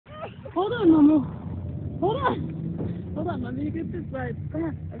Hold on, Momo. Hold on. Hold on, let me get this right. Come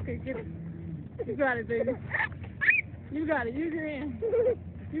on. Okay, get it. You got it, baby. You got it. Use your hand.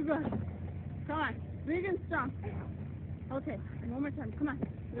 You got it. Come on. Big and strong. Okay, one more time. Come on.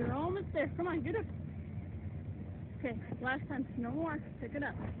 We're almost there. Come on, get up. Okay, last time. No more. Pick it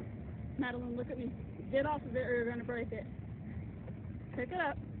up. Madeline, look at me. Get off of it or you're going to break it. Pick it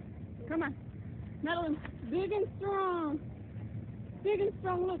up. Come on. Madeline, big and strong. Big and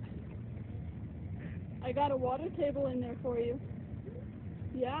strong, look. I got a water table in there for you.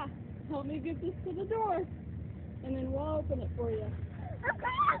 Yeah. Help me get this to the door. And then we'll open it for you.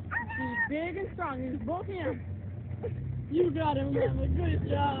 Be big and strong. Use both hands. You got it, Mama. Good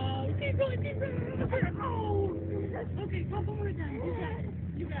job. Keep going, keep going. Oh. Okay, couple more times. You got it.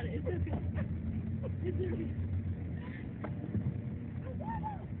 You got it. It's okay. It's okay.